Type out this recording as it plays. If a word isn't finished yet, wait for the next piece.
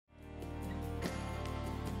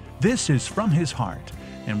This is From His Heart,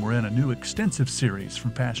 and we're in a new extensive series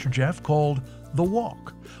from Pastor Jeff called The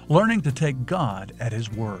Walk, learning to take God at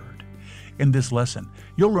His Word. In this lesson,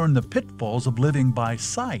 you'll learn the pitfalls of living by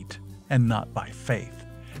sight and not by faith,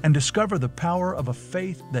 and discover the power of a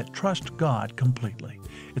faith that trusts God completely.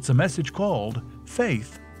 It's a message called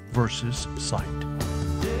Faith versus Sight.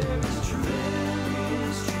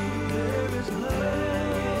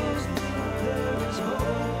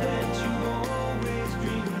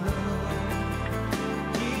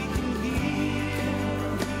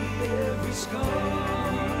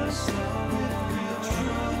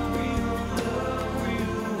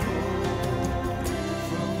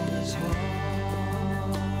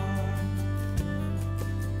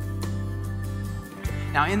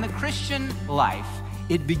 Now, in the Christian life,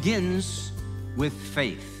 it begins with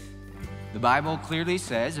faith. The Bible clearly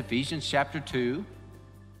says, Ephesians chapter 2,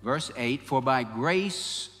 verse 8, "For by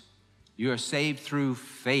grace you are saved through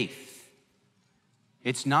faith."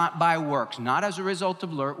 It's not by works, not as a result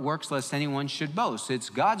of works, lest anyone should boast. It's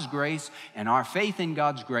God's grace and our faith in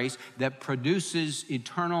God's grace that produces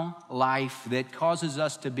eternal life, that causes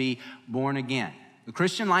us to be born again. The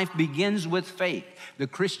Christian life begins with faith. The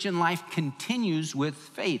Christian life continues with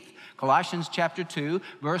faith. Colossians chapter 2,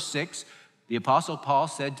 verse 6, the Apostle Paul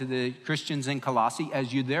said to the Christians in Colossae,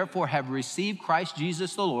 "As you therefore have received Christ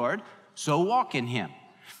Jesus the Lord, so walk in Him."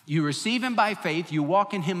 You receive Him by faith, you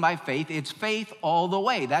walk in Him by faith. It's faith all the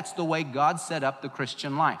way. That's the way God set up the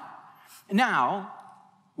Christian life. Now,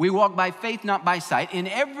 we walk by faith, not by sight. In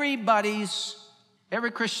every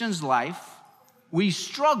Christian's life, we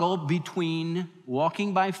struggle between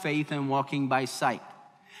walking by faith and walking by sight.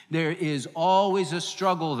 There is always a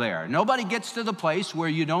struggle there. Nobody gets to the place where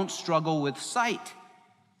you don't struggle with sight,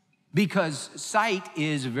 because sight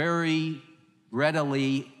is very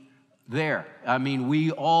readily there. I mean,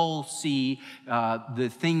 we all see the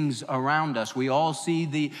things around us. We all see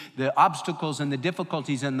the obstacles and the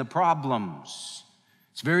difficulties and the problems.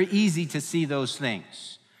 It's very easy to see those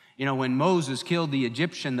things. You know, when Moses killed the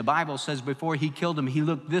Egyptian, the Bible says before he killed him, he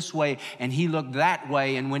looked this way and he looked that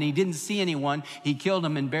way. And when he didn't see anyone, he killed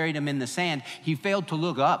him and buried him in the sand. He failed to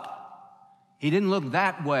look up. He didn't look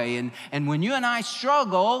that way. And when you and I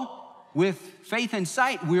struggle with faith and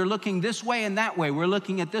sight, we're looking this way and that way. We're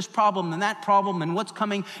looking at this problem and that problem and what's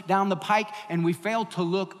coming down the pike, and we fail to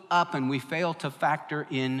look up and we fail to factor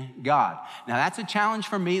in God. Now, that's a challenge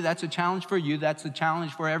for me. That's a challenge for you. That's a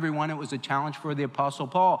challenge for everyone. It was a challenge for the Apostle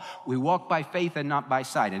Paul. We walk by faith and not by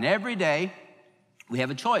sight. And every day we have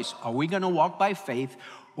a choice. Are we going to walk by faith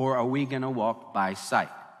or are we going to walk by sight?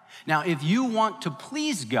 Now, if you want to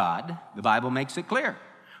please God, the Bible makes it clear.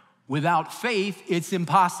 Without faith, it's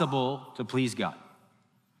impossible to please God.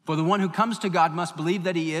 For the one who comes to God must believe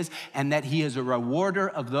that He is, and that He is a rewarder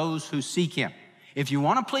of those who seek Him. If you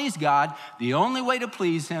want to please God, the only way to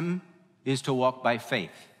please Him is to walk by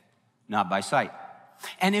faith, not by sight.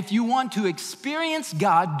 And if you want to experience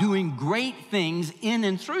God doing great things in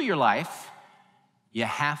and through your life, you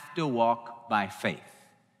have to walk by faith.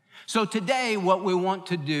 So today, what we want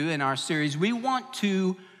to do in our series, we want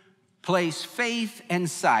to place faith and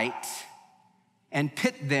sight and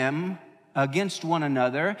pit them against one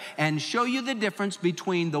another and show you the difference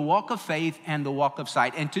between the walk of faith and the walk of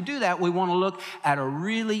sight. And to do that, we want to look at a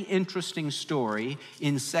really interesting story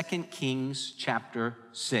in 2 Kings chapter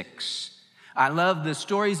 6. I love the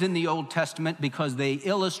stories in the Old Testament because they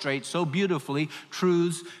illustrate so beautifully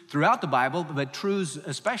truths throughout the Bible, but truths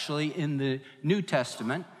especially in the New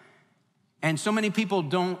Testament. And so many people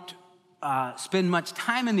don't spend much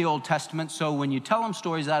time in the Old Testament, so when you tell them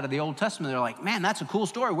stories out of the Old Testament, they're like, "Man, that's a cool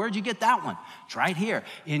story. Where'd you get that one?" It's right here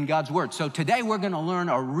in God's Word. So today we're going to learn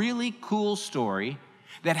a really cool story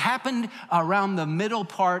that happened around the middle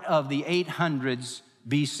part of the 800s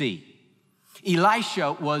BC.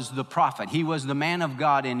 Elisha was the prophet. He was the man of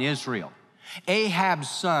God in Israel. Ahab's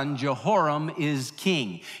son, Jehoram, is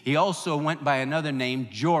king. He also went by another name,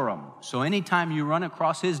 Joram. So anytime you run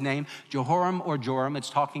across his name, Jehoram or Joram, it's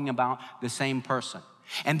talking about the same person.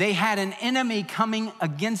 And they had an enemy coming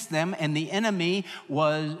against them, and the enemy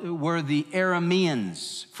were the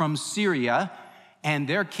Arameans from Syria, and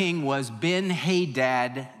their king was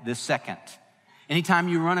Ben-Hadad II. Anytime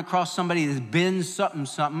you run across somebody that's Ben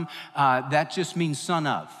something, that just means son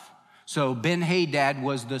of. So Ben-Hadad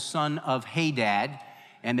was the son of Hadad,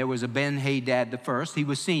 and there was a Ben-Hadad the first. He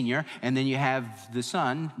was senior, and then you have the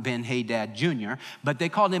son, Ben-Hadad Jr., but they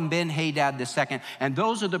called him Ben-Hadad the second, and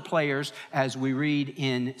those are the players as we read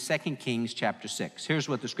in 2 Kings chapter 6. Here's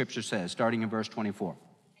what the scripture says, starting in verse 24.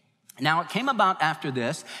 Now it came about after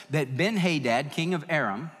this that Ben-Hadad, king of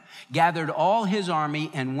Aram, gathered all his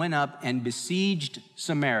army and went up and besieged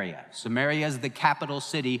Samaria. Samaria is the capital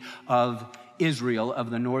city of Israel, of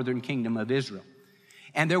the northern kingdom of Israel.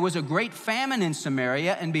 And there was a great famine in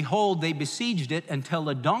Samaria, and behold, they besieged it until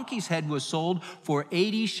a donkey's head was sold for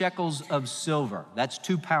 80 shekels of silver. That's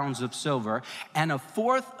 2 pounds of silver, and a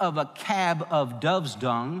fourth of a cab of dove's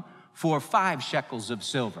dung for 5 shekels of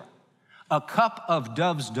silver. A cup of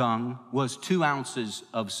dove's dung was 2 ounces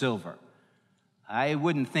of silver. I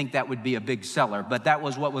wouldn't think that would be a big seller, but that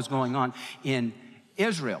was what was going on in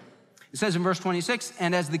Israel. It says in verse 26,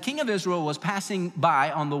 and as the king of Israel was passing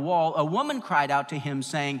by on the wall, a woman cried out to him,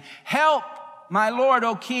 saying, help, my lord,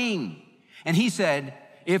 O king. And he said,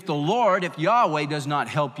 if Yahweh does not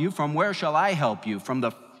help you, from where shall I help you? From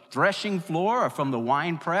the threshing floor or from the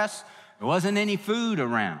wine press? There wasn't any food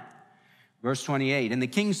around. Verse 28, and the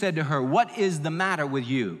king said to her, what is the matter with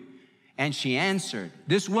you? And she answered,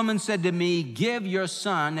 this woman said to me, give your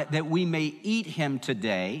son that we may eat him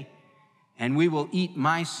today, and we will eat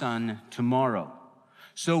my son tomorrow.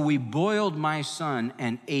 So we boiled my son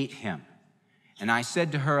and ate him. And I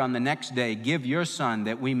said to her on the next day, give your son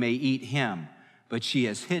that we may eat him. But she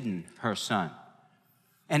has hidden her son.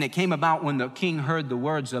 And it came about when the king heard the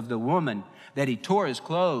words of the woman that he tore his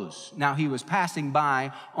clothes. Now he was passing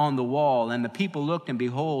by on the wall, and the people looked, and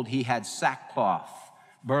behold, he had sackcloth,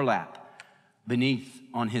 burlap, beneath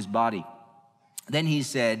on his body. Then he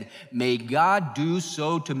said, may God do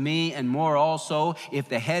so to me and more also if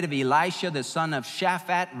the head of Elisha, the son of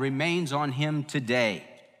Shaphat, remains on him today.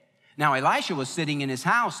 Now Elisha was sitting in his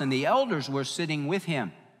house, and the elders were sitting with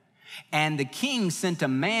him. And the king sent a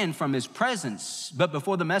man from his presence. But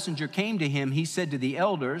before the messenger came to him, he said to the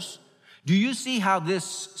elders, do you see how this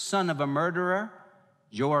son of a murderer?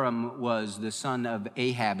 Joram was the son of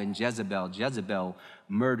Ahab and Jezebel. Jezebel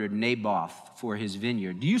murdered Naboth for his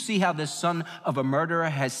vineyard. Do you see how this son of a murderer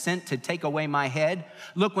has sent to take away my head?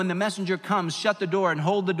 Look, when the messenger comes, shut the door and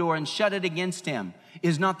hold the door and shut it against him.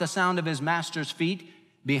 Is not the sound of his master's feet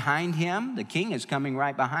behind him? The king is coming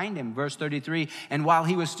right behind him. Verse 33, and while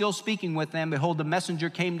he was still speaking with them, behold, the messenger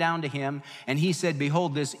came down to him, and he said,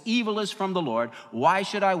 behold, this evil is from the Lord. Why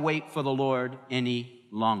should I wait for the Lord any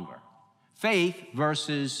longer? Faith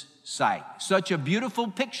versus sight. Such a beautiful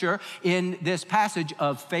picture in this passage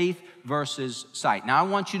of faith versus sight. Now, I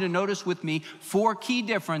want you to notice with me 4 key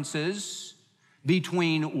differences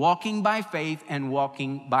between walking by faith and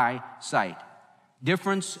walking by sight.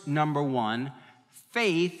 Difference number 1,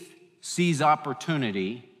 faith sees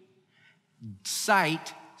opportunity,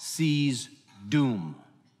 sight sees doom.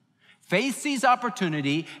 Faith sees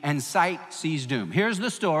opportunity and sight sees doom. Here's the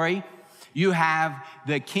story. You have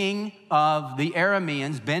the king of the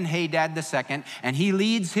Arameans, Ben-Hadad II, and he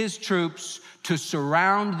leads his troops to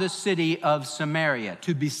surround the city of Samaria,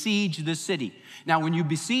 to besiege the city. Now, when you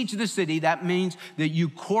besiege the city, that means that you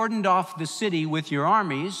cordoned off the city with your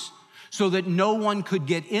armies so that no one could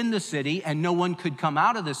get in the city and no one could come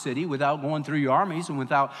out of the city without going through your armies and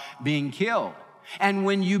without being killed. And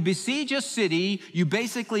when you besiege a city, you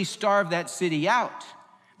basically starve that city out.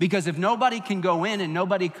 Because if nobody can go in and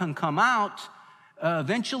nobody can come out,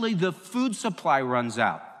 eventually the food supply runs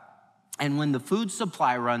out. And when the food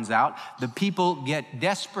supply runs out, the people get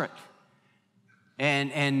desperate.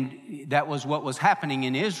 And that was what was happening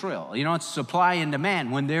in Israel. You know, it's supply and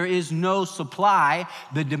demand. When there is no supply,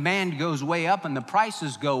 the demand goes way up and the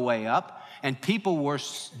prices go way up. And people were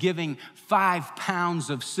giving 5 pounds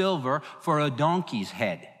of silver for a donkey's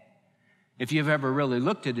head. If you've ever really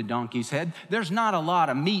looked at a donkey's head, there's not a lot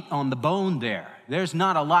of meat on the bone there. There's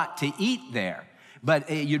not a lot to eat there. But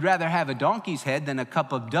you'd rather have a donkey's head than a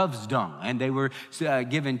cup of dove's dung. And they were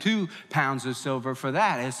given 2 pounds of silver for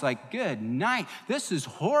that. It's like, good night. This is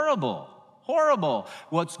horrible, horrible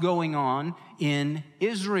what's going on in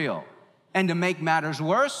Israel. And to make matters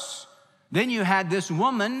worse, then you had this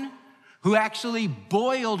woman who actually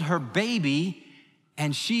boiled her baby,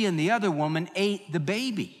 and she and the other woman ate the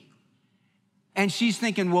baby. And she's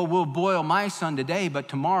thinking, well, we'll boil my son today, but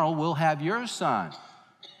tomorrow we'll have your son.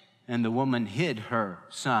 And the woman hid her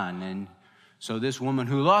son. And so this woman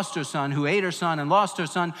who lost her son, who ate her son and lost her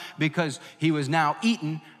son because he was now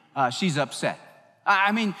eaten, she's upset.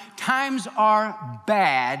 I mean, times are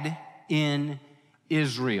bad in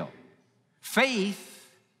Israel. Faith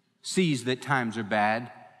sees that times are bad,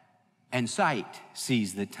 and sight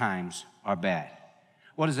sees that times are bad.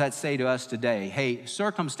 What does that say to us today? Hey,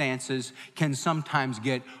 circumstances can sometimes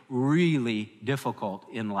get really difficult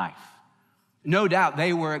in life. No doubt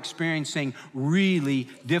they were experiencing really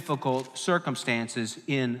difficult circumstances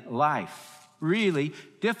in life. Really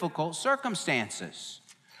difficult circumstances.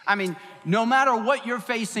 I mean, no matter what you're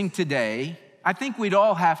facing today, I think we'd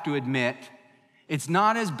all have to admit it's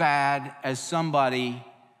not as bad as somebody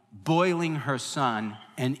boiling her son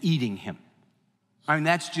and eating him. I mean,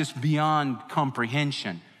 that's just beyond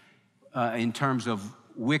comprehension in terms of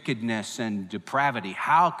wickedness and depravity.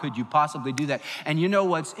 How could you possibly do that? And you know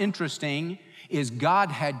what's interesting is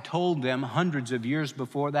God had told them hundreds of years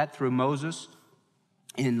before that through Moses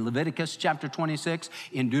in Leviticus chapter 26,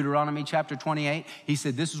 in Deuteronomy chapter 28. He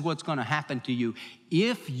said, this is what's going to happen to you.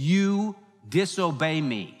 If you disobey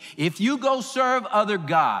me, if you go serve other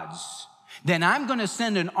gods, then I'm going to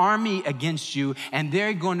send an army against you, and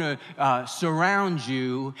they're going to surround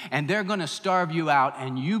you, and they're going to starve you out,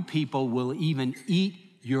 and you people will even eat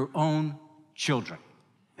your own children.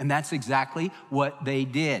 And that's exactly what they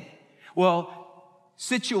did. Well,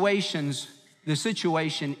 the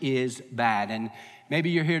situation is bad. And maybe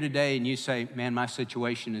you're here today and you say, man, my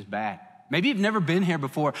situation is bad. Maybe you've never been here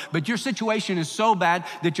before, but your situation is so bad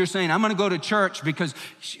that you're saying, I'm going to go to church because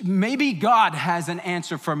maybe God has an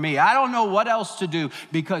answer for me. I don't know what else to do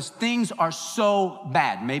because things are so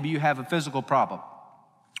bad. Maybe you have a physical problem,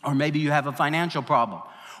 or maybe you have a financial problem,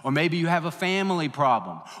 or maybe you have a family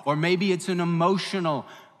problem, or maybe it's an emotional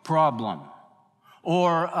problem,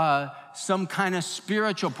 or some kind of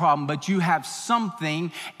spiritual problem, but you have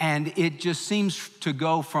something and it just seems to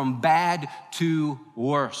go from bad to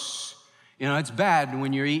worse. You know, it's bad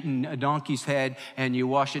when you're eating a donkey's head and you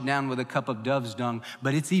wash it down with a cup of dove's dung,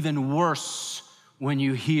 but it's even worse when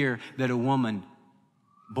you hear that a woman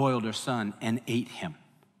boiled her son and ate him.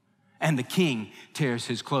 And the king tears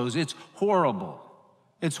his clothes. It's horrible.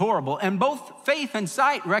 It's horrible. And both faith and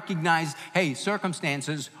sight recognize, hey,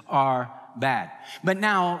 circumstances are bad. But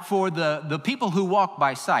now for the people who walk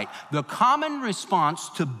by sight, the common response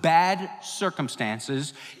to bad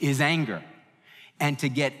circumstances is anger. And to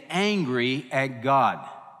get angry at God.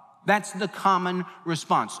 That's the common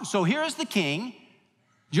response. So here's the king,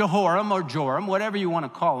 Jehoram or Joram, whatever you want to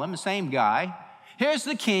call him, the same guy. Here's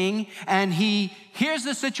the king, and he hears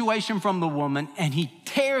the situation from the woman, and he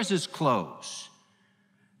tears his clothes.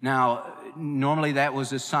 Now, normally that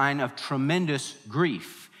was a sign of tremendous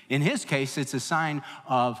grief. In his case, it's a sign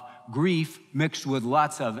of grief mixed with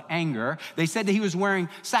lots of anger. They said that he was wearing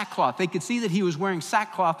sackcloth. They could see that he was wearing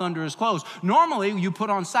sackcloth under his clothes. Normally, you put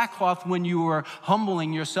on sackcloth when you were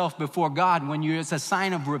humbling yourself before God, it's a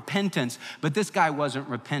sign of repentance. But this guy wasn't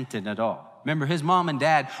repentant at all. Remember, his mom and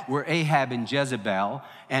dad were Ahab and Jezebel,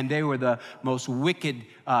 and they were the most wicked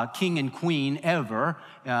king and queen ever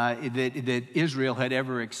that Israel had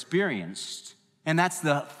ever experienced. And that's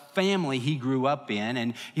the family he grew up in,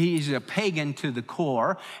 and he's a pagan to the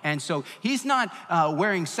core. And so he's not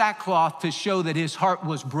wearing sackcloth to show that his heart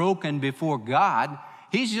was broken before God.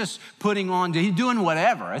 He's just he's doing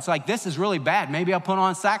whatever. It's like, this is really bad. Maybe I'll put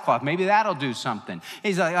on sackcloth. Maybe that'll do something.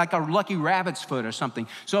 He's like a lucky rabbit's foot or something.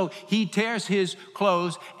 So he tears his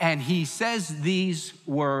clothes and he says these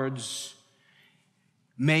words,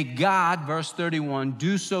 may God, verse 31,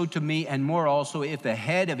 do so to me and more also if the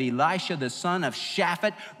head of Elisha, the son of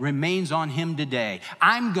Shaphat, remains on him today.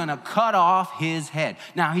 I'm going to cut off his head.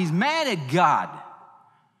 Now, he's mad at God.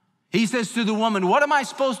 He says to the woman, what am I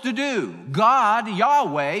supposed to do? God,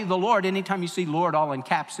 Yahweh, the Lord, anytime you see Lord all in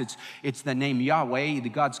caps, it's the name Yahweh,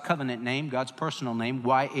 God's covenant name, God's personal name,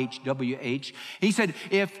 YHWH. He said,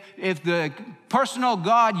 if the personal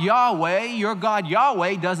God Yahweh, your God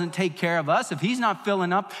Yahweh, doesn't take care of us, if he's not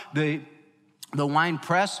filling up the wine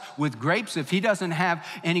press with grapes, if he doesn't have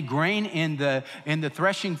any grain in the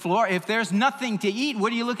threshing floor, if there's nothing to eat,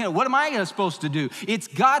 what are you looking at? What am I supposed to do? It's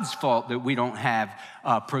God's fault that we don't have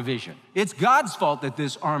provision. It's God's fault that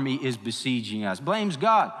this army is besieging us. Blames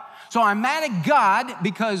God. So I'm mad at God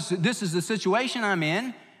because this is the situation I'm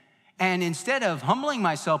in. And instead of humbling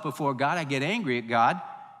myself before God, I get angry at God.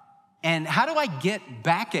 And how do I get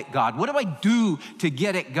back at God? What do I do to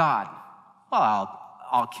get at God? Well,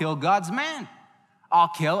 I'll kill God's man. I'll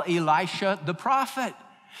kill Elisha the prophet.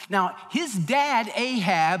 Now, his dad,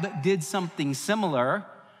 Ahab, did something similar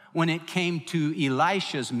when it came to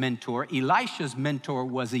Elisha's mentor. Elisha's mentor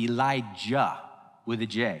was Elijah with a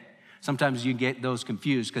J. Sometimes you get those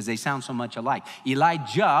confused because they sound so much alike.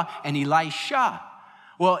 Elijah and Elisha.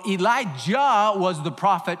 Well, Elijah was the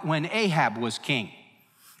prophet when Ahab was king.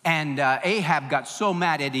 And Ahab got so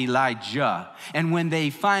mad at Elijah. And when they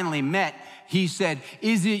finally met, he said,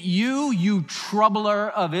 is it you, you troubler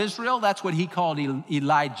of Israel? That's what he called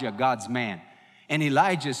Elijah, God's man. And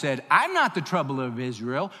Elijah said, I'm not the troubler of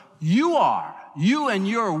Israel. You are. You and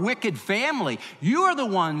your wicked family. You are the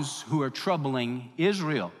ones who are troubling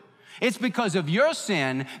Israel. It's because of your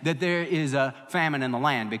sin that there is a famine in the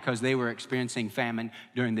land, because they were experiencing famine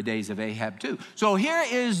during the days of Ahab too. So here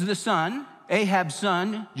is the son, Ahab's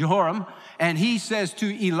son, Jehoram, and he says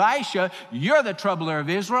to Elisha, you're the troubler of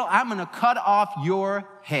Israel. I'm going to cut off your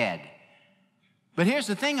head. But here's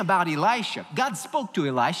the thing about Elisha. God spoke to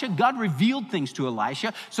Elisha. God revealed things to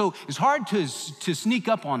Elisha. So it's hard to sneak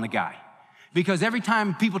up on the guy. Because every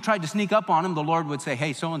time people tried to sneak up on him, the Lord would say,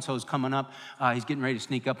 hey, so-and-so's coming up. He's getting ready to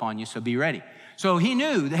sneak up on you, so be ready. So he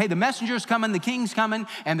knew, hey, the messenger's coming, the king's coming,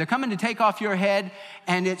 and they're coming to take off your head.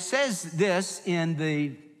 And it says this in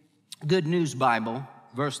the Good News Bible,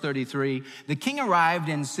 verse 33, the king arrived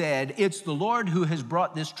and said, it's the Lord who has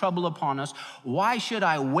brought this trouble upon us. Why should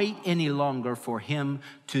I wait any longer for him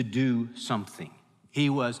to do something? He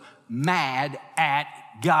was mad at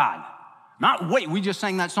God. Not wait, we just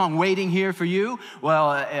sang that song, Waiting Here for You.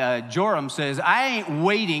 Well, Joram says, I ain't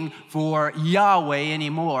waiting for Yahweh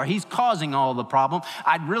anymore. He's causing all the problem.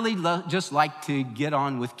 I'd really just like to get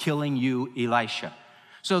on with killing you, Elisha.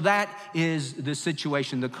 So that is the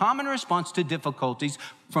situation. The common response to difficulties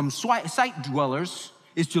from sight dwellers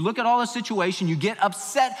is to look at all the situation. You get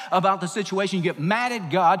upset about the situation. You get mad at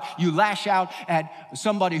God. You lash out at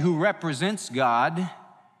somebody who represents God.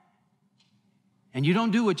 And you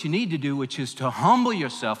don't do what you need to do, which is to humble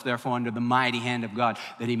yourself, therefore, under the mighty hand of God,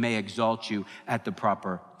 that he may exalt you at the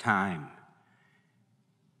proper time.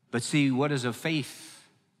 But see, what does a faith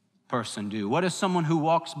person do? What does someone who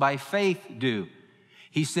walks by faith do?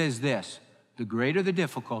 He says this, the greater the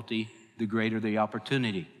difficulty, the greater the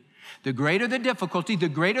opportunity. The greater the difficulty, the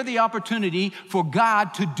greater the opportunity for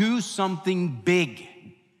God to do something big.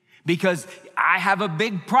 Because I have a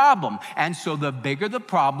big problem. And so the bigger the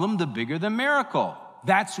problem, the bigger the miracle.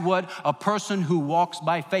 That's what a person who walks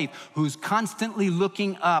by faith, who's constantly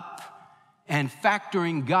looking up and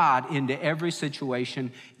factoring God into every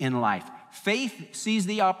situation in life. Faith sees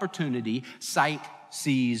the opportunity, sight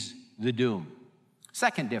sees the doom.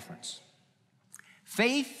 Second difference.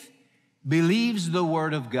 Faith believes the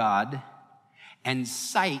word of God, and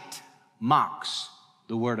sight mocks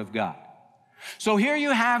the word of God. So here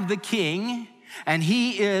you have the king, and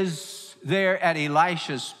he is there at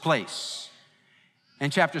Elisha's place.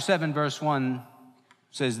 And chapter 7, verse 1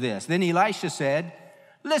 says this. Then Elisha said,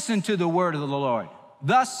 listen to the word of the Lord.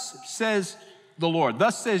 Thus says the Lord,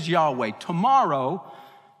 thus says Yahweh, tomorrow,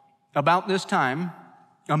 about this time,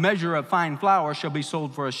 a measure of fine flour shall be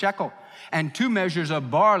sold for a shekel, and 2 measures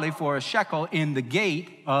of barley for a shekel in the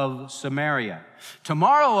gate of Samaria.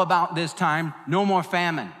 Tomorrow, about this time, no more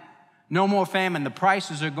famine. No more famine. The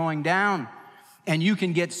prices are going down. And you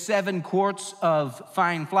can get 7 quarts of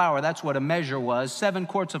fine flour. That's what a measure was. 7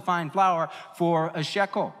 quarts of fine flour for a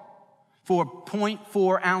shekel. For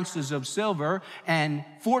 0.4 ounces of silver and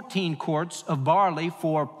 14 quarts of barley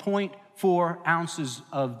for 0.4 ounces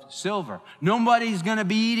of silver. Nobody's going to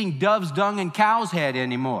be eating dove's dung and cow's head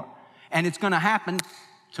anymore. And it's going to happen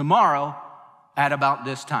tomorrow at about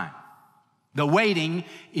this time. The waiting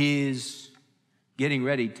is getting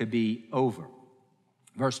ready to be over.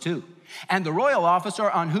 Verse 2, and the royal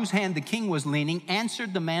officer on whose hand the king was leaning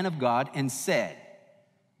answered the man of God and said,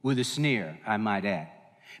 with a sneer, I might add,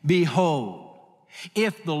 behold,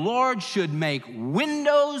 if the Lord should make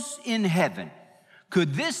windows in heaven,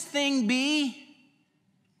 could this thing be?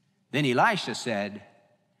 Then Elisha said,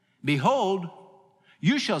 behold,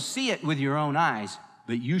 you shall see it with your own eyes,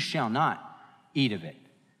 but you shall not eat of it.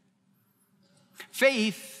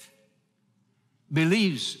 Faith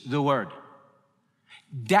believes the word.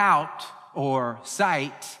 Doubt or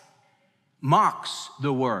sight mocks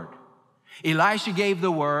the word. Elisha gave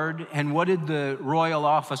the word, and what did the royal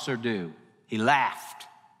officer do? He laughed.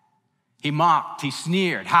 He mocked. He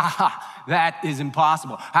sneered. Ha ha, that is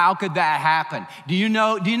impossible. How could that happen? Do you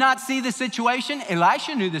not see the situation?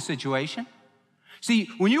 Elisha knew the situation. See,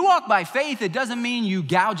 when you walk by faith, it doesn't mean you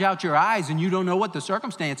gouge out your eyes and you don't know what the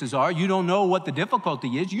circumstances are. You don't know what the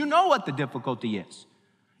difficulty is. You know what the difficulty is.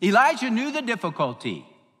 Elijah knew the difficulty.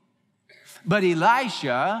 But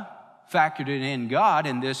Elisha factored it in God,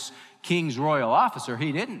 and this king's royal officer,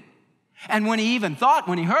 he didn't. And when he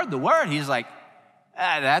heard the word, he's like,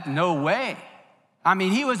 no way. I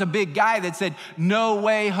mean, he was a big guy that said, no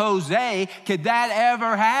way, Jose, could that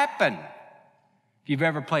ever happen? If you've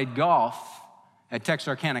ever played golf at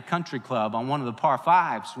Texarkana Country Club on one of the par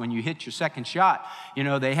 5s, when you hit your second shot,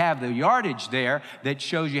 they have the yardage there that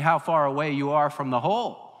shows you how far away you are from the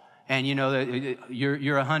hole. And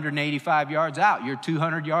you're 185 yards out, you're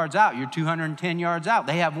 200 yards out, you're 210 yards out.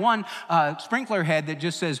 They have one sprinkler head that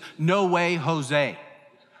just says, no way, Jose.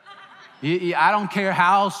 I don't care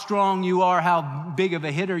how strong you are, how big of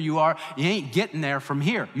a hitter you are, you ain't getting there from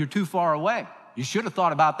here. You're too far away. You should have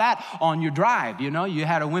thought about that on your drive. You know, you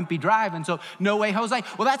had a wimpy drive, and so no way, Jose.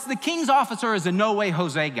 Well, that's the king's officer is a no way,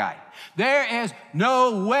 Jose guy. There is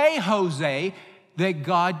no way, Jose, that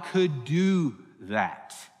God could do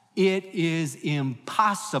that. It is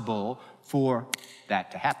impossible for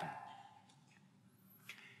that to happen.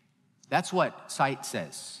 That's what sight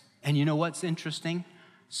says. And you know what's interesting?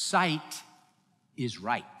 Sight is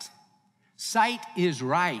right. Sight is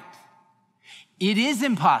right. It is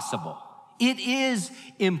impossible. It is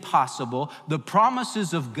impossible. The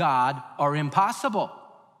promises of God are impossible.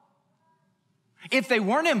 If they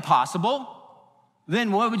weren't impossible,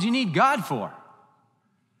 then what would you need God for?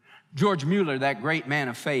 George Mueller, that great man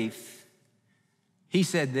of faith, he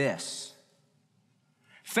said this: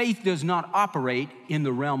 faith does not operate in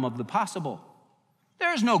the realm of the possible.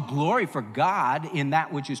 There is no glory for God in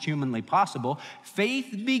that which is humanly possible.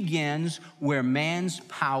 Faith begins where man's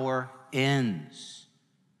power ends.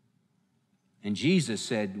 And Jesus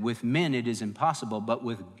said, with men it is impossible, but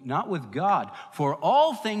not with God. For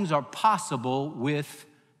all things are possible with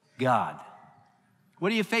God.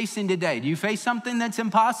 What are you facing today? Do you face something that's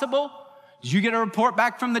impossible? Did you get a report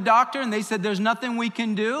back from the doctor and they said there's nothing we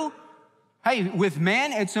can do? Hey, with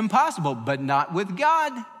man it's impossible, but not with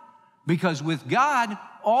God. Because with God,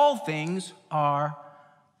 all things are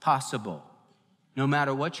possible. No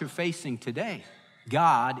matter what you're facing today,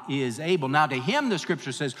 God is able. Now to him, the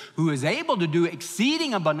scripture says, who is able to do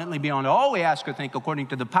exceeding abundantly beyond all we ask or think, according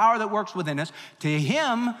to the power that works within us, to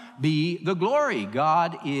him be the glory.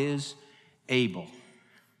 God is able.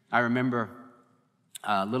 I remember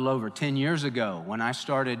a little over 10 years ago when I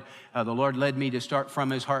started, the Lord led me to start From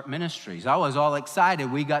His Heart Ministries. I was all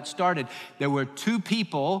excited. We got started. There were 2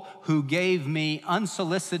 people who gave me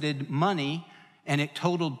unsolicited money, and it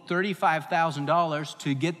totaled $35,000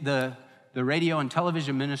 to get the radio and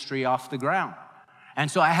television ministry off the ground. And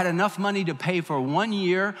so I had enough money to pay for 1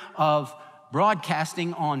 year of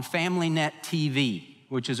broadcasting on FamilyNet TV,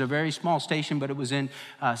 which is a very small station, but it was in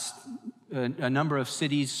a number of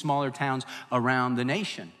cities, smaller towns around the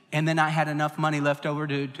nation. And then I had enough money left over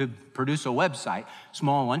to produce a website,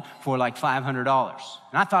 small one, for like $500. And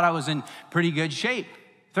I thought I was in pretty good shape.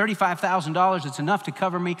 $35,000, it's enough to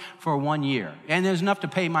cover me for 1 year. And there's enough to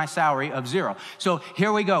pay my salary of 0. So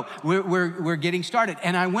here we go. We're getting started.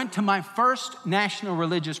 And I went to my first National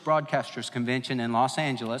Religious Broadcasters Convention in Los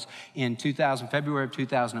Angeles in February of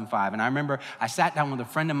 2005. And I remember I sat down with a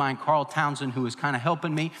friend of mine, Carl Townsend, who was kind of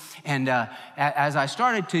helping me. And as I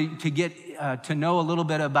started to get to know a little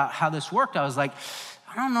bit about how this worked, I was like,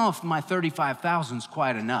 I don't know if my $35,000 is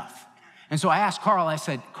quite enough. And so I asked Carl, I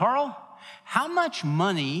said, Carl, how much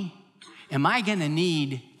money am I going to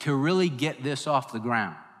need to really get this off the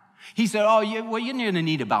ground? He said, you're going to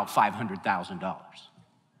need about $500,000.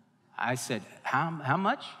 I said, how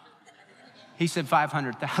much? He said,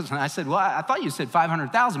 $500,000. I said, well, I thought you said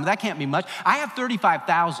 $500,000, but that can't be much. I have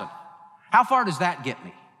 $35,000. How far does that get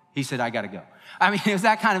me? He said, I got to go. I mean, it was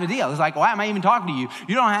that kind of a deal. It was like, why am I even talking to you?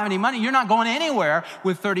 You don't have any money. You're not going anywhere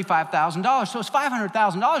with $35,000. So it's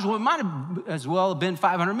 $500,000. Well, it might have as well have been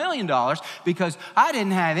 $500 million because I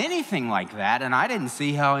didn't have anything like that, and I didn't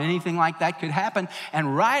see how anything like that could happen.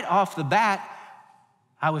 And right off the bat,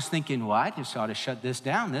 I was thinking, well, I just ought to shut this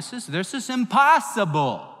down. This is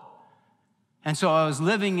impossible. And so I was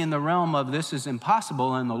living in the realm of this is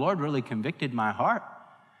impossible, and the Lord really convicted my heart.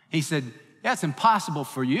 He said, yeah, it's impossible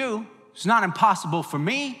for you. It's not impossible for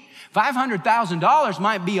me. $500,000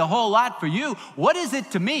 might be a whole lot for you. What is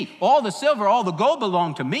it to me? All the silver, all the gold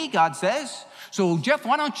belong to me, God says. So, Jeff,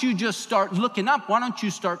 why don't you just start looking up? Why don't you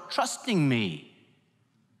start trusting me?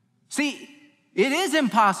 See, it is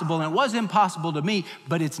impossible, and it was impossible to me,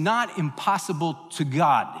 but it's not impossible to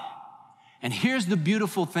God. And here's the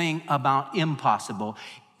beautiful thing about impossible.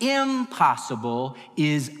 Impossible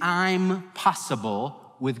is I'm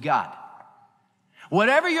possible with God.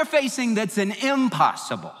 Whatever you're facing that's an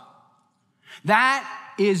impossible,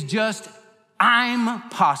 that is just I'm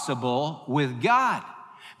possible with God.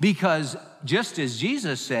 Because just as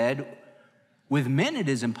Jesus said, with men it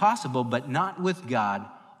is impossible, but not with God.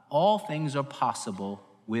 All things are possible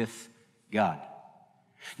with God.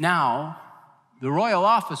 Now, the royal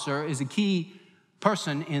officer is a key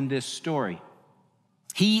person in this story.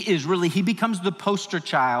 He becomes the poster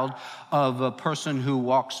child of a person who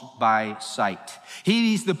walks by sight.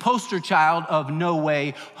 He's the poster child of no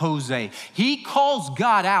way, Jose. He calls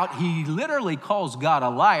God out. He literally calls God a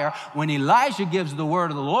liar. When Elijah gives the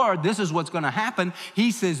word of the Lord, this is what's going to happen.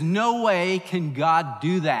 He says, no way can God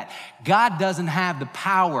do that. God doesn't have the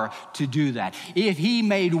power to do that. If he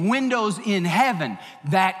made windows in heaven,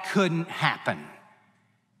 that couldn't happen.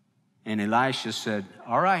 And Elisha said,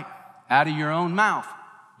 all right. out of your own mouth.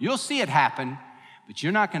 You'll see it happen, but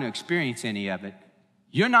you're not going to experience any of it.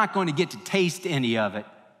 You're not going to get to taste any of it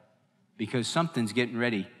because something's getting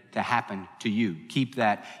ready to happen to you. Keep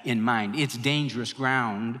that in mind. It's dangerous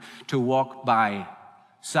ground to walk by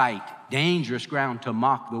sight, dangerous ground to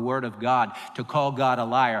mock the word of God, to call God a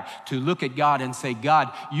liar, to look at God and say,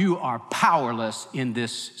 God, you are powerless in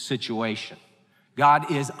this situation.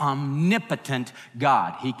 God is omnipotent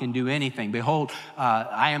God. He can do anything. Behold,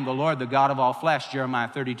 I am the Lord, the God of all flesh. Jeremiah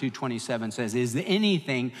 32:27 says, is there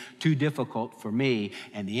anything too difficult for me?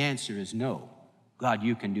 And the answer is no. God,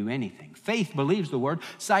 you can do anything. Faith believes the word.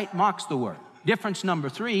 Sight mocks the word. Difference number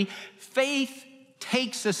 3, faith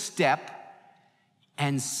takes a step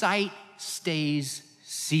and sight stays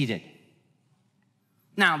seated.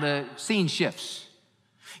 Now the scene shifts.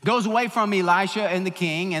 Goes away from Elisha and the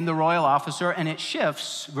king and the royal officer, and it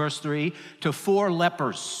shifts, verse 3, to 4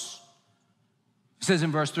 lepers. It says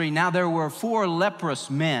in verse 3, now there were 4 leprous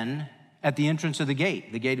men at the entrance of the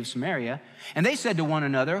gate of Samaria, and they said to one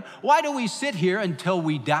another, why do we sit here until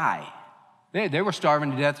we die? They were starving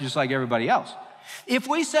to death just like everybody else. If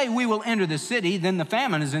we say we will enter the city, then the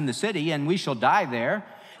famine is in the city, and we shall die there.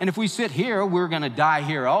 And if we sit here, we're going to die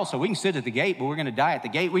here also. We can sit at the gate, but we're going to die at the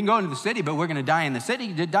gate. We can go into the city, but we're going to die in the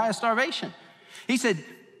city, to die of starvation. He said,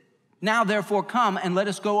 now therefore come and let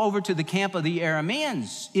us go over to the camp of the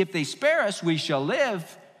Arameans. If they spare us, we shall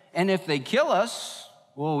live. And if they kill us,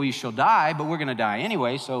 well, we shall die, but we're going to die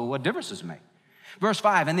anyway, so what difference does it make? Verse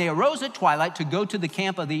 5, and they arose at twilight to go to the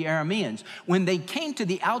camp of the Arameans. When they came to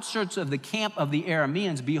the outskirts of the camp of the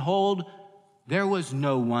Arameans, behold, there was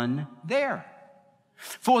no one there.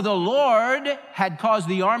 For the Lord had caused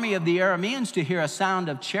the army of the Arameans to hear a sound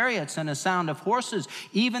of chariots and a sound of horses,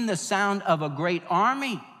 even the sound of a great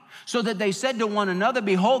army. So that they said to one another,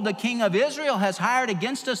 behold, the king of Israel has hired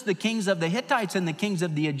against us the kings of the Hittites and the kings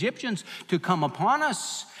of the Egyptians to come upon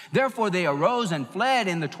us. Therefore they arose and fled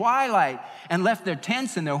in the twilight and left their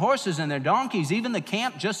tents and their horses and their donkeys, even the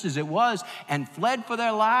camp just as it was, and fled for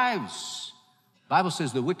their lives. The Bible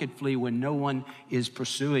says the wicked flee when no one is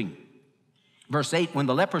pursuing. Verse 8, when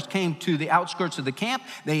the lepers came to the outskirts of the camp,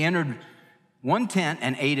 they entered one tent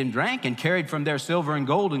and ate and drank and carried from there silver and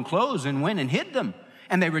gold and clothes and went and hid them.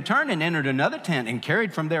 And they returned and entered another tent and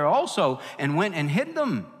carried from there also and went and hid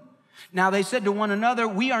them. Now they said to one another,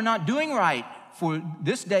 we are not doing right, for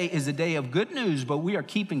this day is a day of good news, but we are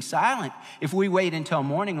keeping silent. If we wait until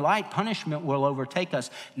morning light, punishment will overtake us.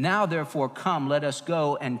 Now therefore come, let us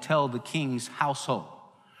go and tell the king's household.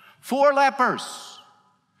 4 lepers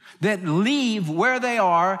that leave where they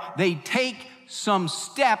are, they take some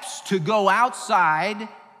steps to go outside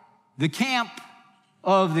the camp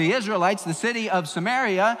of the Israelites, the city of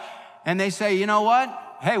Samaria, and they say, you know what?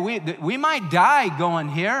 Hey, we might die going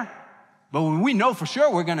here, but we know for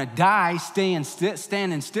sure we're going to die standing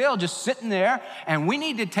still, just sitting there, and we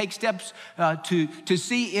need to take steps to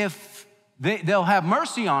see if they'll have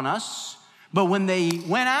mercy on us. But when they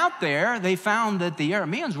went out there, they found that the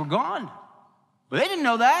Arameans were gone. But they didn't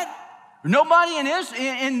know that. Nobody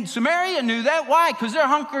in Samaria knew that. Why? Because they're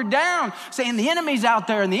hunkered down, saying the enemy's out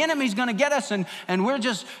there and the enemy's going to get us, and we're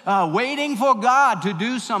just waiting for God to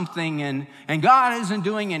do something, and God isn't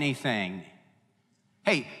doing anything.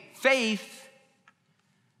 Hey, faith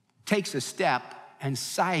takes a step and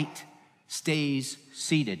sight stays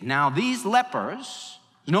seated. Now, these lepers,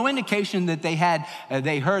 there's no indication that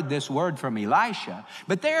they heard this word from Elisha,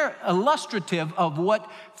 but they're illustrative of what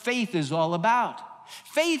faith is all about.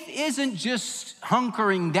 Faith isn't just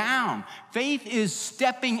hunkering down. Faith is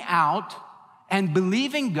stepping out and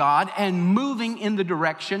believing God and moving in the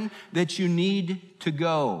direction that you need to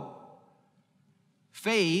go.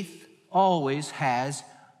 Faith always has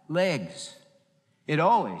legs. It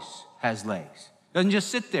always has legs. It doesn't just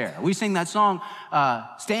sit there. We sing that song,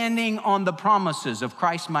 standing on the promises of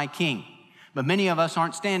Christ my King. But many of us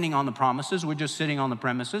aren't standing on the promises. We're just sitting on the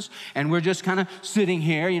premises. And we're just kind of sitting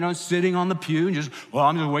here, sitting on the pew and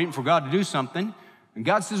I'm just waiting for God to do something. And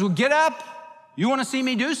God says, well, get up. You want to see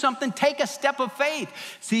me do something? Take a step of faith.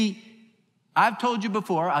 See, I've told you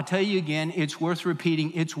before, I'll tell you again, it's worth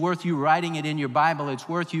repeating. It's worth you writing it in your Bible. It's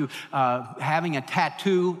worth you having a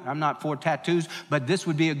tattoo. I'm not for tattoos, but this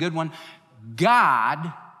would be a good one.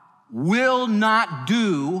 God will not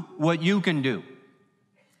do what you can do,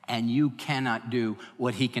 and you cannot do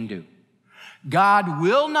what he can do. God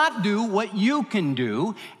will not do what you can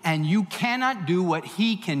do, and you cannot do what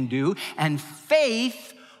he can do. And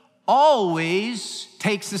faith always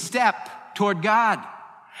takes a step toward God.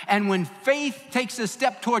 And when faith takes a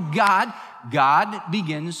step toward God, God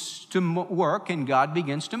begins to work and God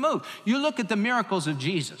begins to move. You look at the miracles of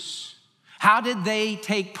Jesus. How did they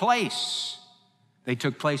take place? They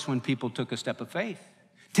took place when people took a step of faith.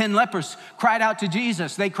 10 lepers cried out to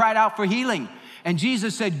Jesus. They cried out for healing. And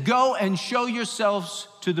Jesus said, go and show yourselves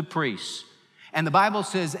to the priests. And the Bible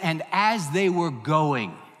says, and as they were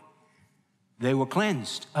going, they were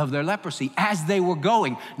cleansed of their leprosy as they were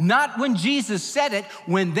going. Not when Jesus said it,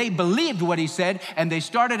 when they believed what he said, and they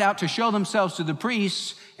started out to show themselves to the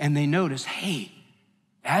priests, and they noticed, hey,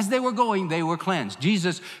 as they were going, they were cleansed.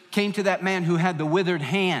 Jesus came to that man who had the withered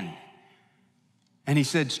hand, and he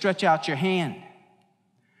said, stretch out your hand.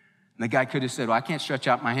 And the guy could have said, well, I can't stretch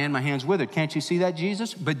out my hand. My hand's withered. Can't you see that,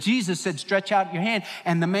 Jesus? But Jesus said, stretch out your hand.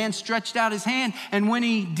 And the man stretched out his hand, and when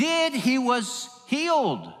he did, he was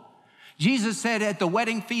healed. Jesus said at the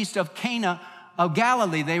wedding feast of Cana of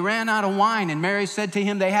Galilee, they ran out of wine, and Mary said to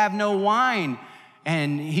him, they have no wine.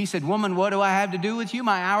 And he said, woman, what do I have to do with you?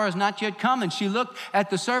 My hour has not yet come. And she looked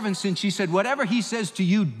at the servants and she said, whatever he says to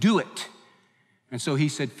you, do it. And so he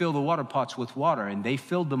said, fill the water pots with water. And they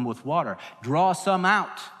filled them with water. Draw some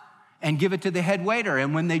out and give it to the head waiter.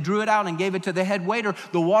 And when they drew it out and gave it to the head waiter,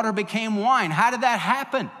 the water became wine. How did that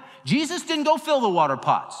happen? Jesus didn't go fill the water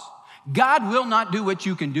pots. God will not do what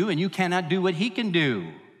you can do, and you cannot do what he can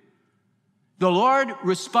do. The Lord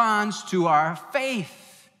responds to our faith.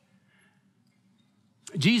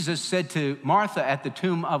 Jesus said to Martha at the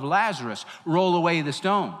tomb of Lazarus, roll away the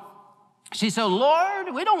stone. She said,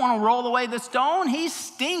 Lord, we don't want to roll away the stone. He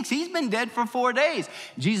stinks. He's been dead for 4 days.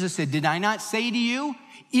 Jesus said, did I not say to you,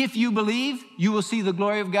 if you believe, you will see the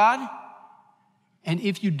glory of God? And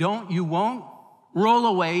if you don't, you won't. Roll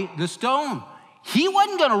away the stone. He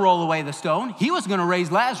wasn't going to roll away the stone. He was going to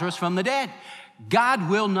raise Lazarus from the dead. God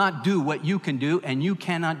will not do what you can do, and you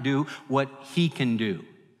cannot do what he can do.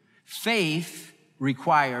 Faith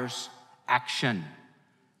requires action.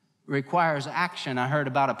 Requires action. I heard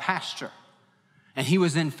about a pastor, and he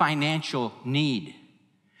was in financial need.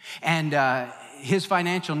 And his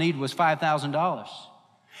financial need was $5,000.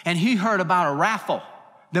 And he heard about a raffle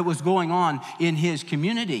that was going on in his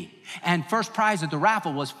community. And first prize at the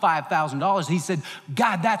raffle was $5,000. He said,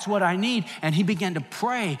 God, that's what I need. And he began to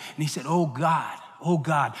pray. And he said, oh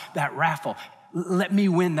God, that raffle, let me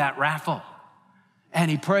win that raffle. And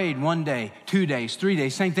he prayed 1 day, 2 days, 3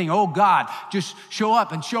 days, same thing. Oh God, just show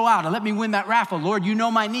up and show out and let me win that raffle. Lord, you know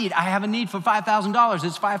my need. I have a need for $5,000.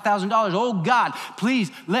 It's $5,000. Oh God, please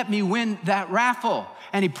let me win that raffle.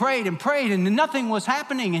 And he prayed and prayed, and nothing was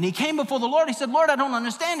happening. And he came before the Lord. He said, Lord, I don't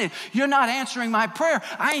understand it. You're not answering my prayer.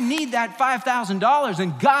 I need that $5,000.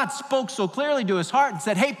 And God spoke so clearly to his heart and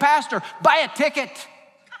said, hey, pastor, buy a ticket.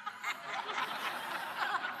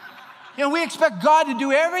 You know, we expect God to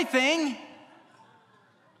do everything.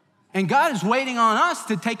 And God is waiting on us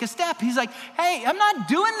to take a step. He's like, hey, I'm not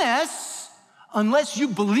doing this unless you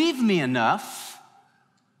believe me enough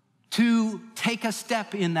to take a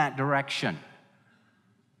step in that direction.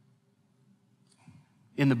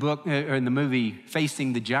 In the book, or in the movie,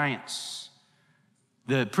 Facing the Giants,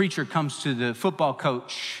 the preacher comes to the football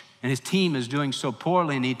coach, and his team is doing so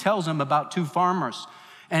poorly, and he tells him about 2 farmers.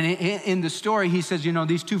 And in the story, he says, you know,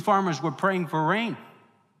 these 2 farmers were praying for rain.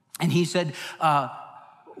 And he said,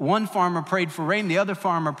 one farmer prayed for rain, the other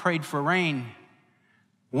farmer prayed for rain.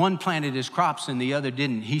 One planted his crops and the other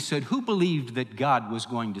didn't. He said, who believed that God was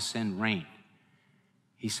going to send rain?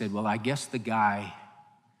 He said, well, I guess the guy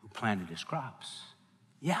who planted his crops.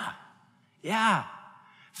 Yeah.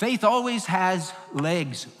 Faith always has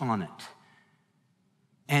legs on it.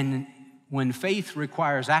 And when faith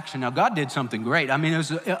requires action, now God did something great. I mean, it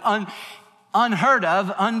was unheard of,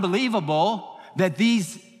 unbelievable that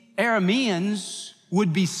these Arameans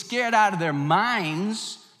would be scared out of their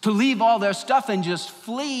minds to leave all their stuff and just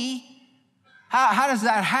flee. How does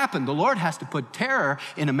that happen? The Lord has to put terror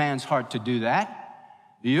in a man's heart to do that.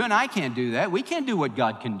 You and I can't do that. We can't do what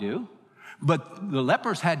God can do. But the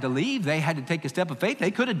lepers had to leave. They had to take a step of faith. They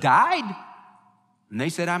could have died. And they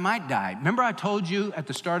said, I might die. Remember I told you at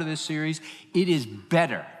the start of this series, it is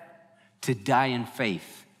better to die in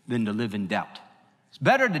faith than to live in doubt. It's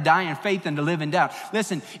better to die in faith than to live in doubt.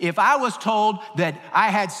 Listen, if I was told that I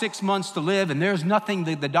had 6 months to live and there's nothing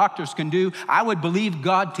that the doctors can do, I would believe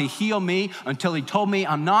God to heal me until he told me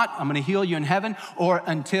I'm going to heal you in heaven, or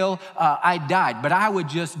until I died. But I would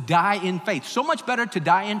just die in faith. So much better to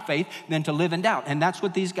die in faith than to live in doubt. And that's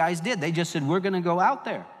what these guys did. They just said, we're going to go out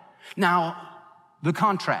there. Now, the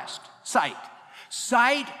contrast, sight.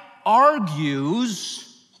 Sight argues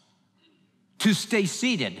to stay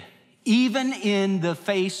seated, even in the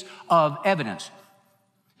face of evidence.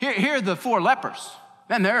 Here are the 4 lepers.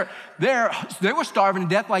 And they were starving to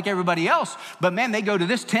death like everybody else. But man, they go to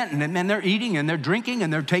this tent and man, they're eating and they're drinking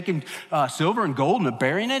and they're taking silver and gold and they're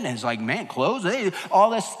burying it. And it's like, man, clothes, all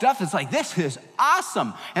this stuff. It's like, this is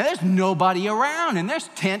awesome. And there's nobody around. And there's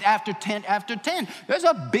tent after tent after tent. There's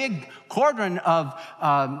a big cordon of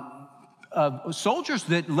soldiers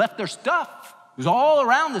that left their stuff. It was all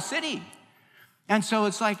around the city. And so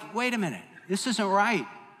it's like, wait a minute, this isn't right.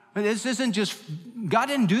 This isn't just, God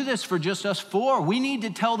didn't do this for just us four. We need to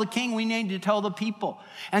tell the king, we need to tell the people.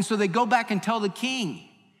 And so they go back and tell the king.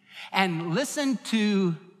 And listen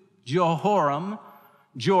to Joram,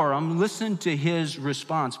 listen to his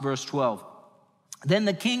response, verse 12. Then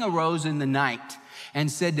the king arose in the night and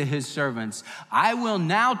said to his servants, I will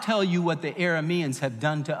now tell you what the Arameans have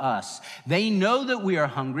done to us. They know that we are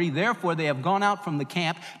hungry, therefore they have gone out from the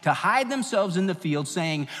camp to hide themselves in the field,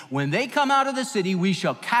 saying, when they come out of the city, we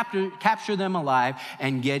shall capture them alive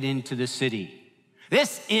and get into the city.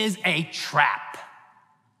 This is a trap.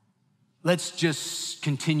 Let's just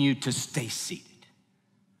continue to stay seated.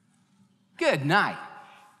 Good night.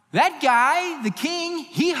 That guy, the king,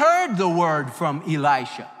 he heard the word from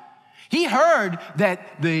Elisha. He heard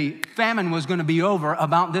that the famine was going to be over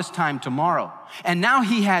about this time tomorrow. And now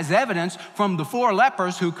he has evidence from the 4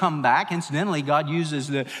 lepers who come back. Incidentally, God uses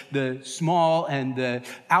the small and the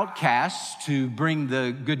outcasts to bring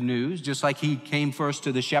the good news, just like he came first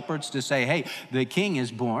to the shepherds to say, hey, the king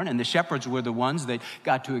is born. And the shepherds were the ones that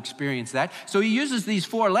got to experience that. So he uses these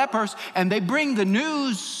 4 lepers and they bring the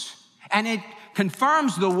news, and it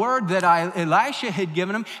confirms the word that Elisha had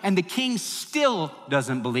given him, and the king still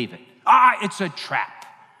doesn't believe it. It's a trap.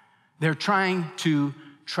 They're trying to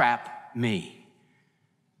trap me.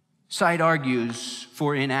 Sight argues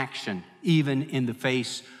for inaction, even in the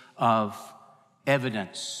face of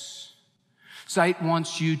evidence. Sight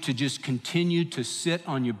wants you to just continue to sit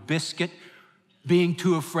on your biscuit, being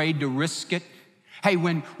too afraid to risk it. Hey,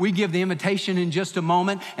 when we give the invitation in just a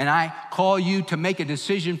moment and I call you to make a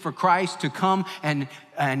decision for Christ, to come and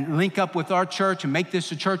link up with our church and make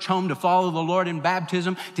this a church home, to follow the Lord in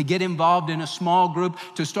baptism, to get involved in a small group,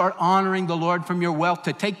 to start honoring the Lord from your wealth,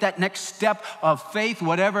 to take that next step of faith,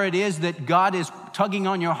 whatever it is that God is tugging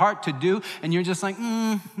on your heart to do, and you're just like,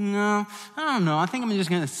 no, I don't know. I think I'm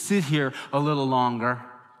just going to sit here a little longer.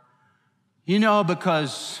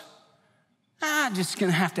 Because I'm just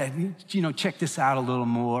going to have to, check this out a little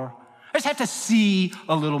more. I just have to see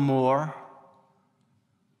a little more.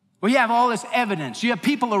 Well, you have all this evidence. You have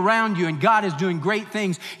people around you, and God is doing great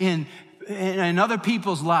things in other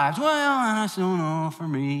people's lives. Well, I just don't know for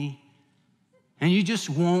me. And you just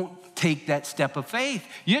won't take that step of faith.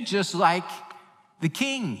 You're just like the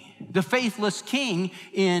king, the faithless king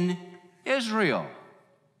in Israel.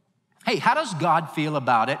 Hey, how does God feel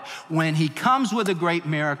about it when he comes with a great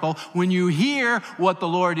miracle, when you hear what the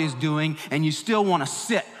Lord is doing and you still want to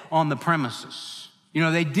sit on the premises?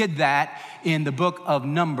 They did that in the book of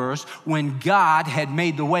Numbers when God had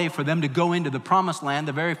made the way for them to go into the promised land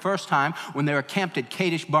the very first time when they were camped at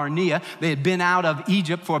Kadesh Barnea. They had been out of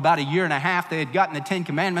Egypt for about 1.5 years. They had gotten the 10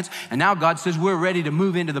 commandments, and now God says, we're ready to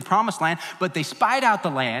move into the promised land. But they spied out the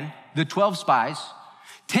land, the 12 spies,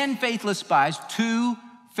 10 faithless spies, 2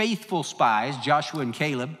 faithful spies, Joshua and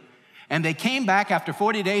Caleb. And they came back after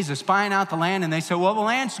 40 days of spying out the land, and they said, well, the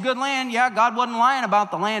land's a good land. Yeah, God wasn't lying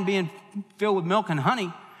about the land being filled with milk and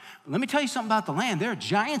honey. But let me tell you something about the land. There are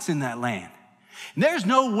giants in that land. And there's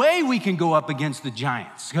no way we can go up against the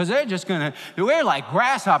giants because we're like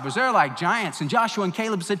grasshoppers. They're like giants. And Joshua and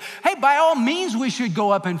Caleb said, hey, by all means, we should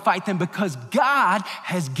go up and fight them because God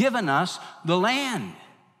has given us the land.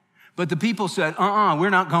 But the people said, we're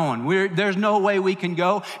not going. There's no way we can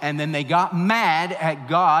go. And then they got mad at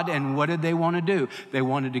God. And what did they want to do? They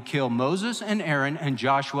wanted to kill Moses and Aaron and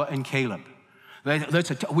Joshua and Caleb.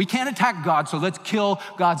 We can't attack God, so let's kill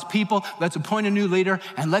God's people. Let's appoint a new leader,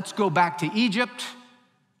 and let's go back to Egypt.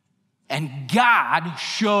 And God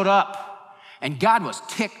showed up, and God was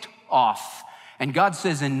ticked off. And God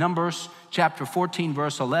says in Numbers chapter 14,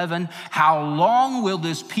 verse 11, how long will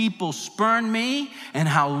this people spurn me, and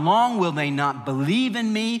how long will they not believe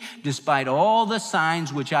in me, despite all the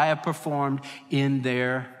signs which I have performed in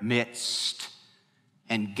their midst?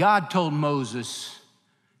 And God told Moses,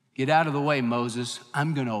 get out of the way, Moses.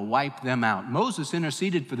 I'm going to wipe them out. Moses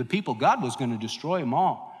interceded for the people. God was going to destroy them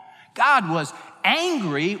all. God was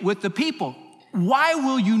angry with the people. Why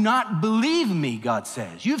will you not believe me, God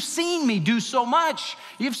says? You've seen me do so much.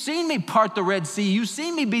 You've seen me part the Red Sea. You've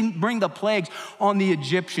seen me bring the plagues on the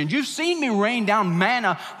Egyptians. You've seen me rain down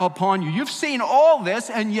manna upon you. You've seen all this,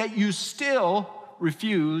 and yet you still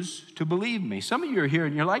refuse to believe me. Some of you are here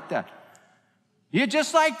and you're like that. You're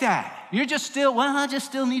just like that. You're just still, well, I just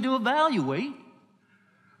still need to evaluate.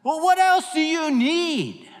 Well, what else do you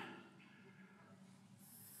need?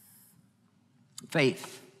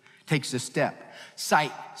 Faith takes a step.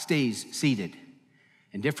 Sight stays seated.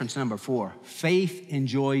 And difference number 4, faith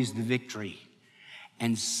enjoys the victory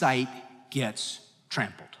and sight gets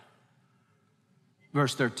trampled.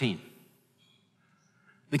 Verse 13.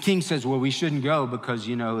 The king says, well, we shouldn't go because,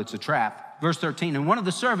 it's a trap. Verse 13, and one of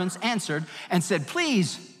the servants answered and said,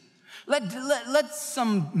 please, let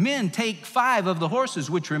some men take 5 of the horses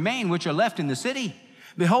which remain, which are left in the city.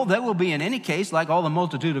 Behold, they will be in any case like all the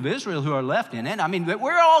multitude of Israel who are left in it. I mean,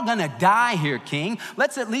 we're all going to die here, king.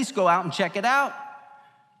 Let's at least go out and check it out.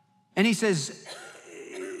 And he says,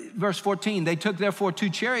 verse 14, they took therefore 2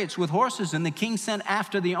 chariots with horses, and the king sent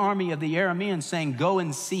after the army of the Arameans, saying, go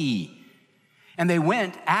and see. And they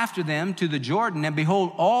went after them to the Jordan, and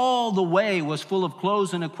behold, all the way was full of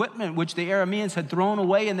clothes and equipment, which the Arameans had thrown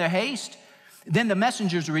away in their haste. Then the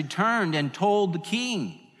messengers returned and told the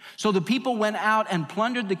king. So the people went out and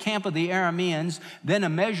plundered the camp of the Arameans. Then a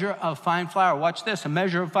measure of fine flour, watch this, a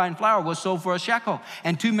measure of fine flour was sold for a shekel,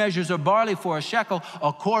 and 2 measures of barley for a shekel,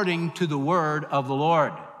 according to the word of the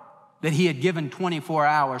Lord that he had given 24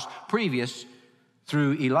 hours previous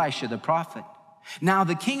through Elisha the prophet. Now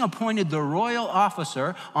the king appointed the royal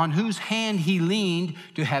officer on whose hand he leaned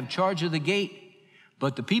to have charge of the gate.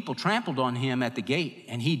 But the people trampled on him at the gate,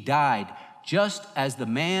 and he died, just as the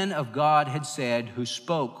man of God had said, who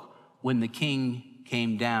spoke when the king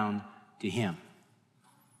came down to him.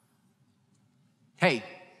 Hey,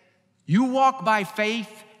 you walk by faith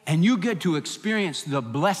and you get to experience the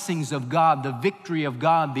blessings of God, the victory of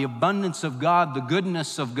God, the abundance of God, the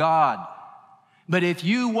goodness of God. But if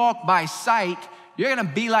you walk by sight, you're going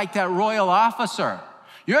to be like that royal officer.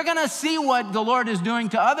 You're going to see what the Lord is doing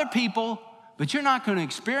to other people, but you're not going to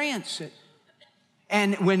experience it.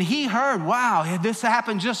 And when he heard, wow, this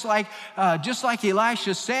happened just like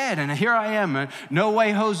Elisha said, and here I am, no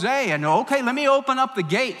way, Jose, and okay, let me open up the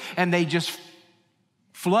gate. And they just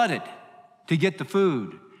flooded to get the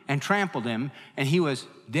food and trampled him, and he was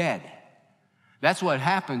dead. That's what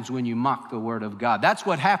happens when you mock the word of God. That's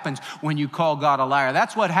what happens when you call God a liar.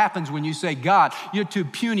 That's what happens when you say, God, you're too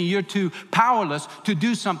puny, you're too powerless to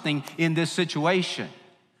do something in this situation.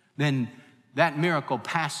 Then that miracle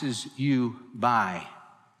passes you by.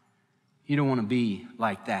 You don't want to be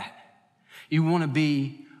like that. You want to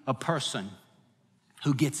be a person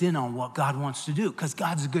who gets in on what God wants to do, because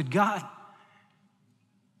God's a good God.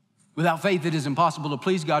 Without faith, it is impossible to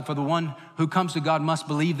please God, for the one who comes to God must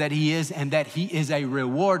believe that he is, and that he is a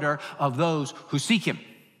rewarder of those who seek him.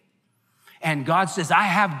 And God says, I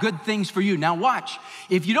have good things for you. Now watch,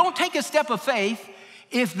 if you don't take a step of faith,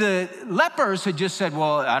 if the lepers had just said,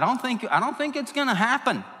 well, I don't think it's going to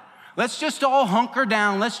happen. Let's just all hunker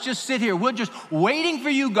down. Let's just sit here. We're just waiting for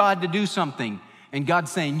you, God, to do something. And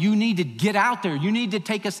God's saying, you need to get out there. You need to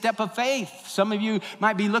take a step of faith. Some of you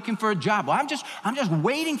might be looking for a job. Well, I'm just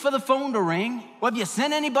waiting for the phone to ring. Well, have you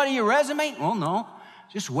sent anybody your resume? Well, no.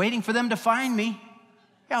 Just waiting for them to find me.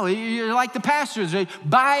 Yeah, you're like the pastors.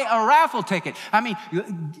 Buy a raffle ticket. I mean,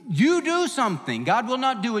 you do something. God will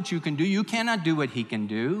not do what you can do. You cannot do what he can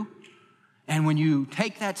do. And when you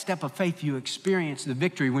take that step of faith, you experience the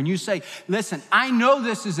victory. When you say, listen, I know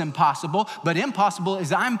this is impossible, but impossible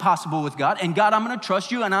is I'm possible with God. And God, I'm going to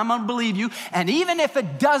trust you and I'm going to believe you. And even if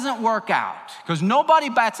it doesn't work out, because nobody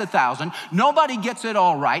bats 1,000, nobody gets it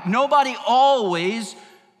all right, nobody always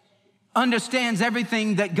understands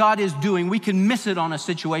everything that God is doing. We can miss it on a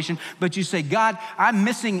situation, but you say, God, I'm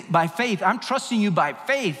missing by faith. I'm trusting you by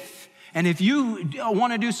faith. And if you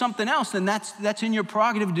want to do something else, then that's in your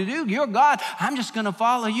prerogative to do. You're God. I'm just going to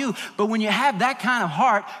follow you. But when you have that kind of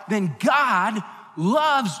heart, then God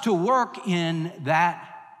loves to work in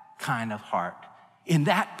that kind of heart, in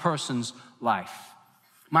that person's life.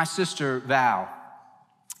 My sister Val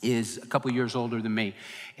is a couple years older than me,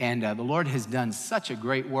 and the Lord has done such a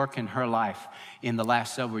great work in her life in the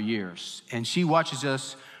last several years. And she watches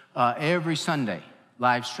us every Sunday,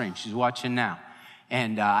 live stream. She's watching now.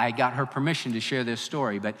 And I got her permission to share this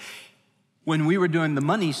story. But when we were doing the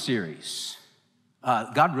money series,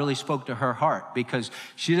 God really spoke to her heart, because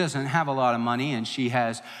she doesn't have a lot of money and she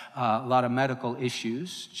has a lot of medical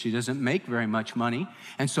issues. She doesn't make very much money.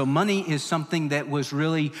 And so money is something that was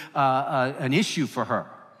really an issue for her.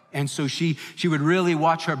 And so she would really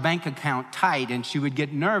watch her bank account tight, and she would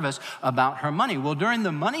get nervous about her money. Well, during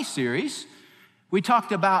the money series, we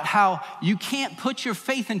talked about how you can't put your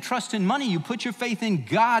faith and trust in money. You put your faith in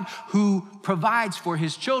God, who provides for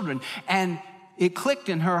his children. And it clicked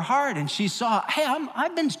in her heart, and she saw, hey,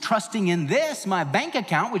 I've been trusting in this, my bank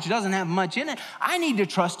account, which doesn't have much in it. I need to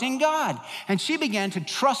trust in God. And she began to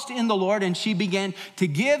trust in the Lord, and she began to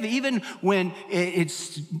give even when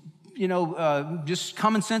it's, just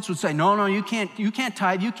common sense would say, no, you can't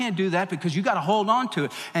tithe, you can't do that because you got to hold on to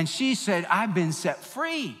it. And she said, I've been set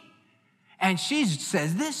free. And she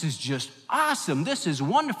says, this is just awesome. This is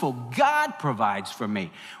wonderful. God provides for me.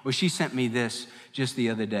 Well, she sent me this just the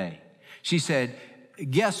other day. She said,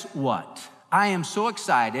 guess what? I am so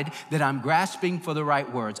excited that I'm grasping for the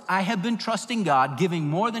right words. I have been trusting God, giving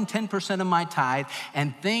more than 10% of my tithe,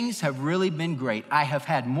 and things have really been great. I have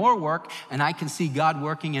had more work, and I can see God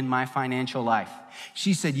working in my financial life.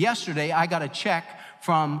 She said, yesterday I got a check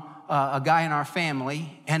from a guy in our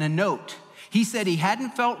family and a note. He said he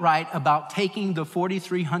hadn't felt right about taking the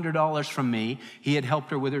 $4,300 from me. He had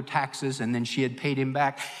helped her with her taxes, and then she had paid him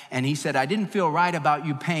back. And he said, I didn't feel right about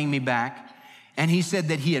you paying me back. And he said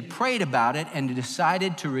that he had prayed about it and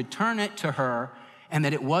decided to return it to her and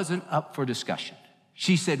that it wasn't up for discussion.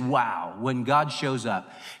 She said, wow, when God shows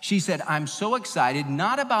up. She said, I'm so excited,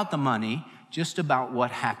 not about the money, just about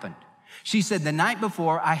what happened. She said, the night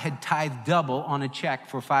before, I had tithed double on a check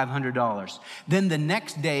for $500. Then the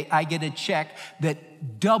next day, I get a check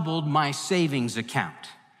that doubled my savings account.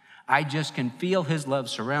 I just can feel his love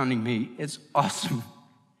surrounding me. It's awesome.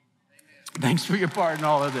 Thanks for your part in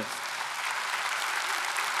all of this.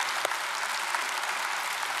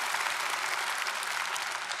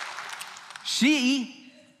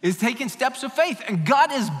 She is taking steps of faith, and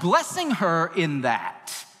God is blessing her in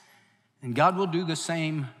that. And God will do the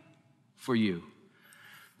same for you.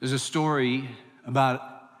 There's a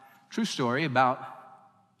true story about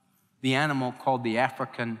the animal called the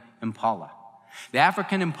African impala. The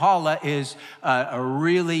African impala is a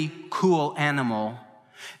really cool animal,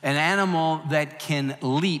 an animal that can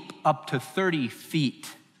leap up to 30 feet.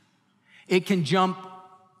 It can jump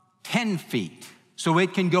 10 feet. So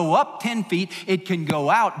it can go up 10 feet, it can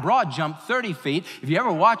go out, broad jump 30 feet. If you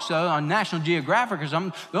ever watch those on National Geographic or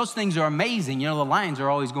something, those things are amazing. The lions are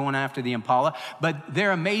always going after the impala, but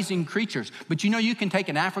they're amazing creatures. But you can take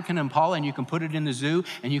an African impala and you can put it in the zoo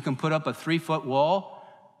and you can put up a 3-foot wall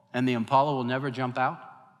and the impala will never jump out.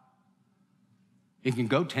 It can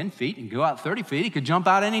go 10 feet and go out 30 feet. It could jump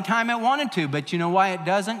out anytime it wanted to, but you know why it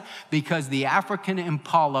doesn't? Because the African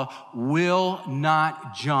impala will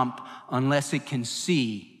not jump unless it can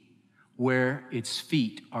see where its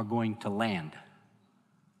feet are going to land.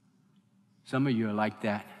 Some of you are like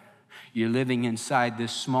that. You're living inside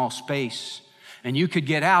this small space, and you could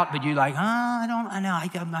get out, but you're like,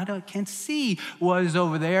 I can't see what is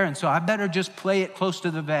over there, and so I better just play it close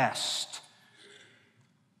to the vest.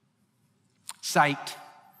 Sight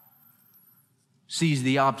sees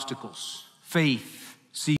the obstacles. Faith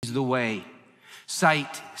sees the way.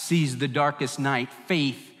 Sight sees the darkest night.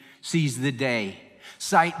 Faith sees the day.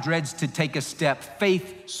 Sight dreads to take a step.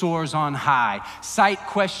 Faith soars on high. Sight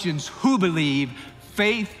questions who believe.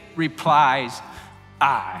 Faith replies,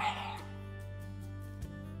 I.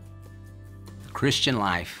 Christian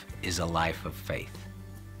life is a life of faith.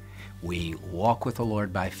 We walk with the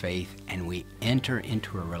Lord by faith, and we enter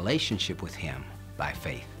into a relationship with Him by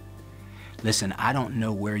faith. Listen, I don't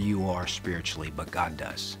know where you are spiritually, but God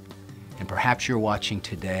does. And perhaps you're watching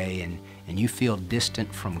today and you feel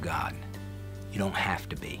distant from God. You don't have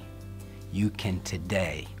to be. You can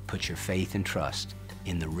today put your faith and trust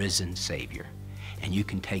in the risen Savior. And you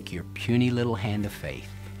can take your puny little hand of faith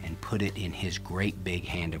and put it in His great big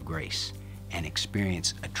hand of grace and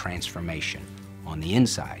experience a transformation on the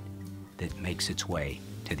inside that makes its way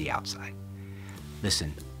to the outside.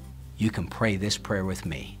 Listen, you can pray this prayer with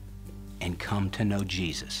me and come to know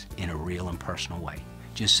Jesus in a real and personal way.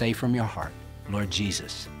 Just say from your heart, Lord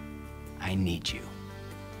Jesus, I need you.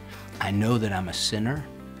 I know that I'm a sinner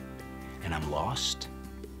and I'm lost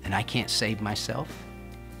and I can't save myself.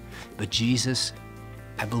 But Jesus,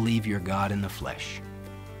 I believe you're God in the flesh.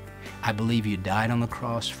 I believe you died on the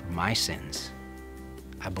cross for my sins.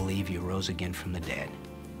 I believe you rose again from the dead.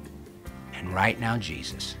 And right now,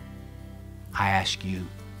 Jesus, I ask you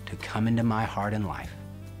to come into my heart and life.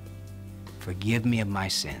 Forgive me of my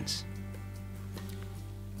sins.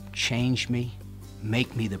 Change me.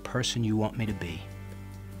 Make me the person you want me to be.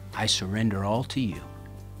 I surrender all to you,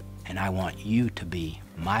 and I want you to be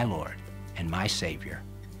my Lord and my Savior.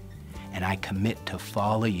 And I commit to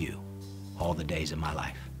follow you all the days of my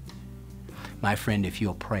life. My friend, if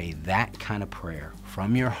you'll pray that kind of prayer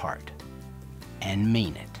from your heart and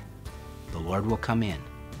mean it, the Lord will come in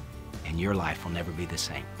and your life will never be the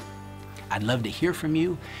same. I'd love to hear from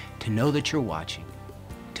you, to know that you're watching,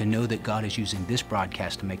 to know that God is using this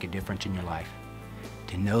broadcast to make a difference in your life.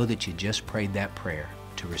 to know that you just prayed that prayer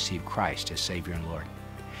to receive Christ as Savior and Lord.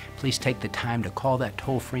 Please take the time to call that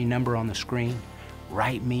toll-free number on the screen.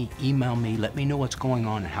 Write me, email me, let me know what's going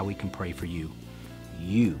on and how we can pray for you.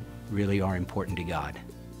 You really are important to God,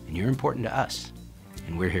 and you're important to us,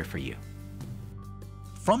 and we're here for you.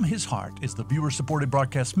 From His Heart is the viewer-supported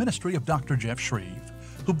broadcast ministry of Dr. Jeff Schreve,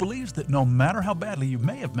 who believes that no matter how badly you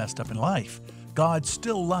may have messed up in life, God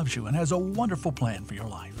still loves you and has a wonderful plan for your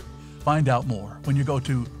life. Find out more when you go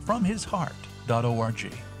to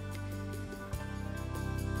fromhisheart.org.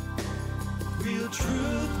 Real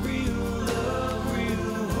truth, real